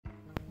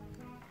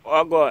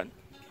Wagwan,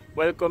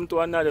 welcome to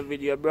another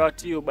video brought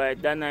to you by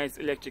Danite's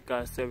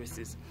Electrical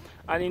Services.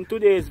 And in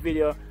today's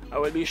video, I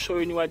will be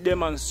showing you a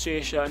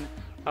demonstration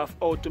of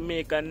how to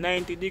make a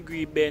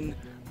 90-degree bend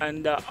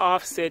and the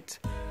offset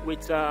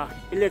with an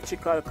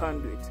electrical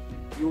conduit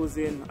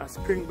using a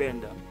spring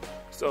bender.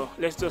 So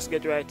let's just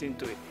get right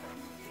into it.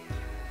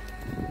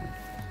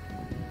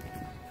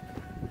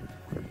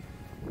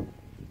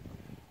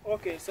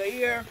 Okay, so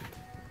here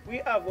we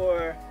have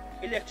our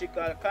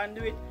electrical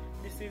conduit.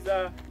 This is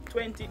a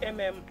 20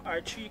 mm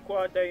or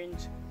 3/4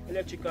 inch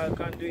electrical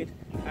conduit,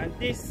 and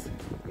this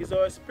is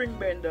our spring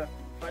bender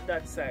for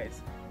that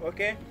size.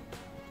 Okay,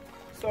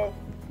 so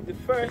the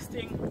first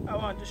thing I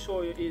want to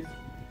show you is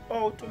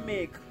how to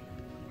make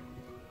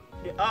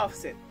the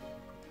offset.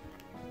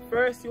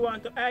 First, you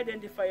want to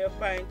identify your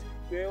point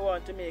where you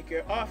want to make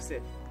your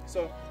offset.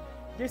 So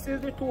this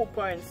is the 2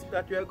 points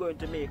that we are going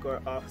to make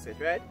our offset,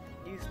 right?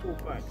 These 2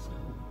 points.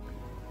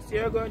 So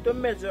you're going to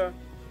measure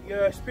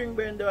your spring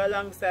bender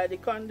alongside the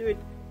conduit,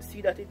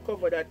 see that it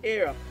covers that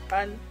area.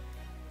 And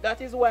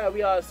that is why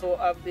we also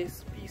have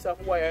this piece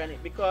of wire in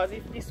it, because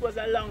if this was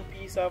a long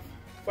piece of,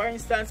 for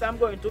instance, I'm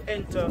going to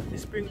enter the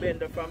spring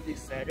bender from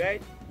this side,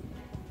 right?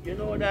 You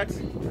know that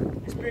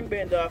the spring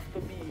bender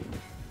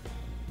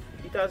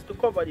has to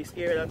cover this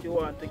area that you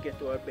want to get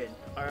to a bend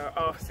or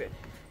offset.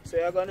 So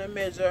you're going to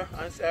measure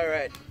and say,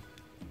 alright,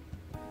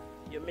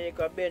 you make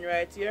a bend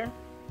right here,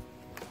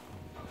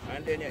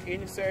 and then you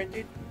insert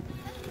it.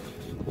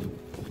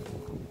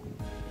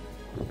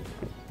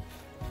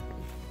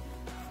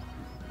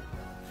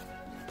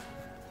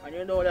 And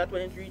you know that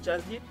when it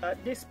reaches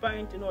at this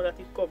point, you know that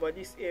it covers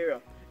this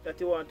area that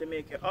you want to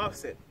make your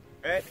offset,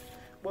 right?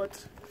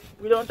 But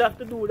we don't have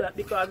to do that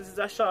because this is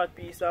a short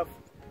piece of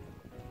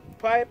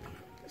pipe,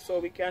 so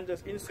we can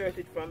just insert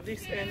it from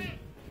this end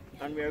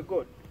and we're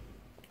good.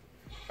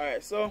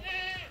 Alright, so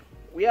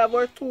we have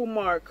our 2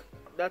 mark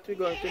that we're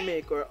going to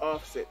make our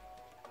offset.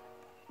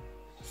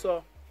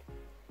 So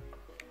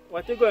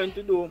what you're going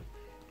to do,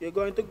 you're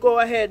going to go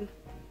ahead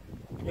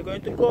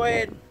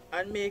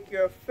and make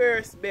your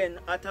first bend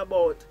at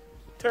about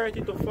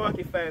 30 to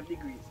 45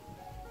 degrees.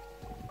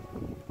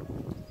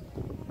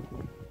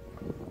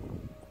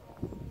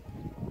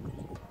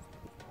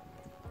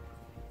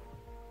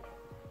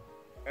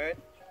 Right?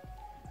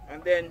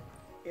 And then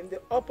in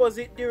the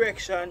opposite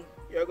direction,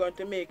 you're going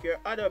to make your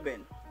other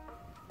bend.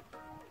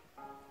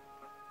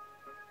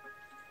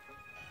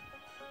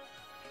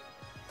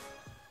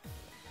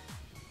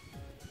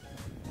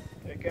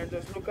 You can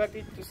just look at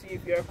it to see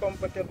if you're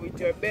comfortable with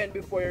your bend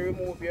before you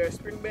remove your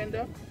spring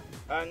bender,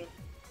 and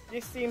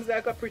this seems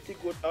like a pretty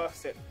good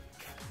offset.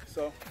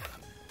 So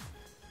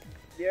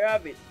there you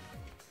have it,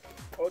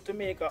 how to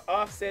make an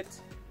offset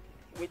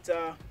with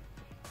a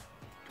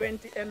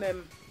 20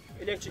 mm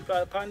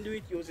electrical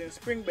conduit using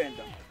spring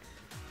bender.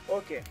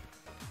 Okay,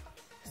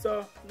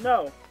 so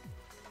now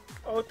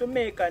how to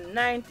make a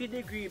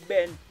 90-degree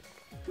bend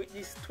with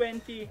this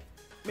 20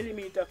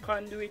 mm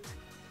conduit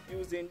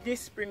using this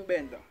spring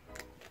bender.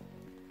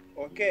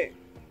 Okay,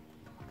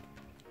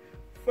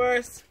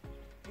 first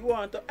you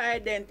want to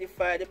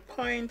identify the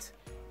point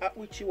at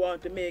which you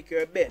want to make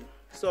your bend.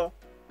 So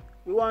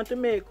we want to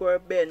make our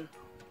bend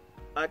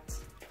at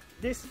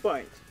this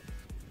point,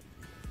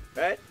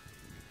 right?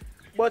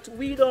 But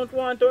we don't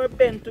want our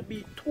bend to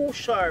be too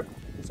sharp,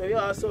 so we're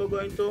also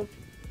going to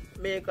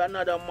make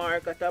another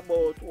mark at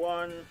about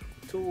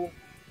 2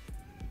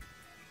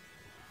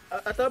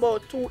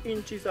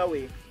 inches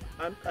away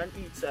on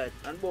each side,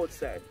 on both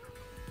sides,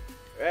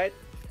 right?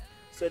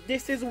 So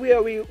this is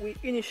where we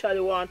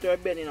initially want our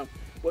bending up,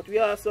 but we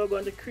are also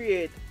going to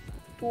create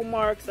 2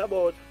 marks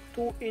about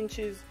 2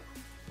 inches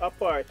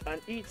apart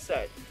on each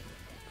side.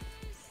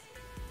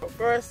 So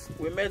first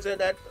we measure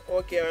that,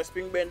 okay, our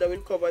spring bender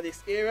will cover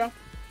this area,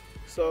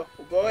 so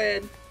we'll go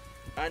ahead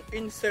and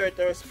insert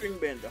our spring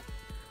bender.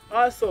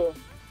 Also,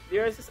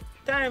 there's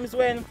times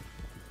when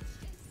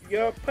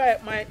your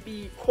pipe might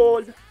be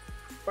cold,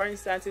 for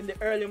instance in the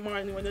early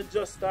morning when you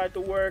just start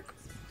to work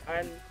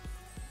and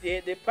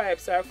the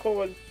pipes are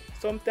cold.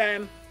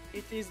 Sometimes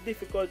it is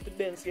difficult to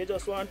bend, so you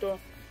just want to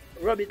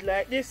rub it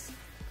like this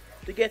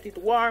to get it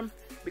warm,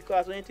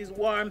 because when it is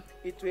warm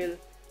it is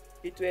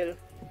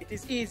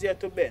easier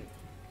to bend,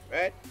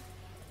 right?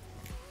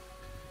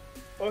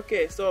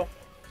 Okay, so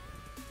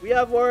we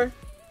have our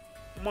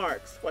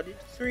marks for the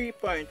 3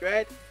 point,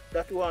 right,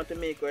 that we want to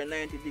make our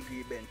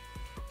 90-degree bend.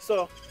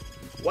 So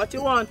what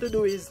you want to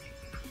do is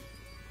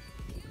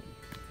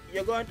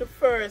you're going to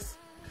first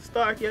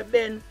start your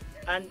bend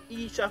on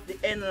each of the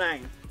end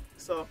line.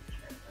 So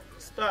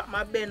start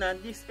my bend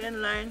on this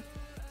end line,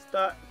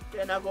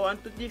 then I go on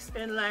to this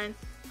end line,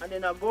 and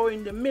then I go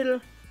in the middle,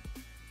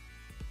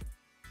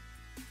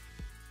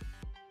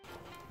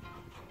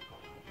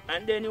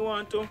 and then you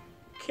want to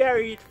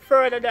carry it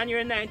further than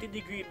your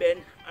 90-degree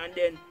bend and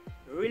then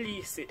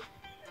release it,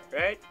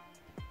 right?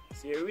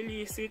 So you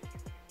release it,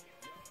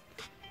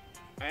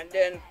 and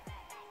then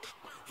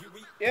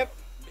yep,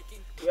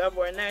 we have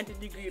our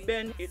 90-degree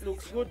bend. It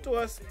looks good to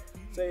us,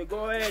 so you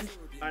go ahead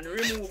and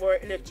remove our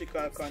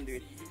electrical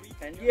conduit.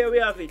 And here we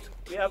have it.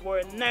 We have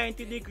our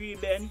 90-degree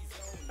bend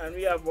and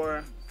we have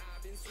our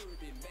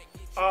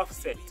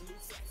offset.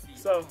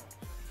 So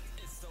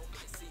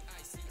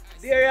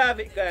there you have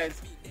it,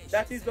 guys.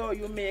 That is how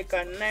you make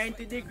a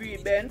 90-degree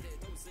bend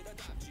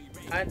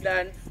and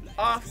then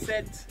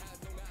offset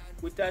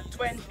with a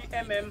 20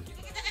 mm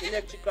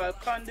electrical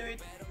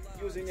conduit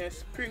using a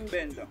spring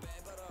bender.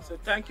 So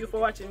thank you for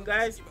watching,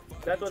 guys.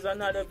 That was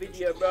another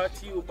video brought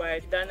to you by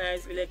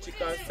Danai's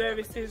Electrical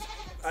Services,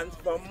 and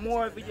for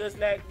more videos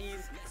like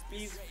these,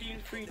 please feel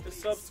free to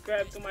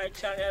subscribe to my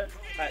channel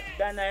at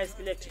Danai's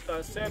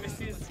Electrical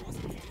Services.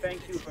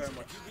 Thank you very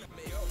much.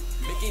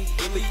 Making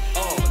really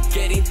on,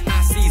 getting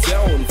icy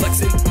zone,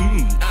 flexing,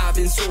 I've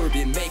been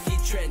sorbing, make it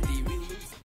trendy.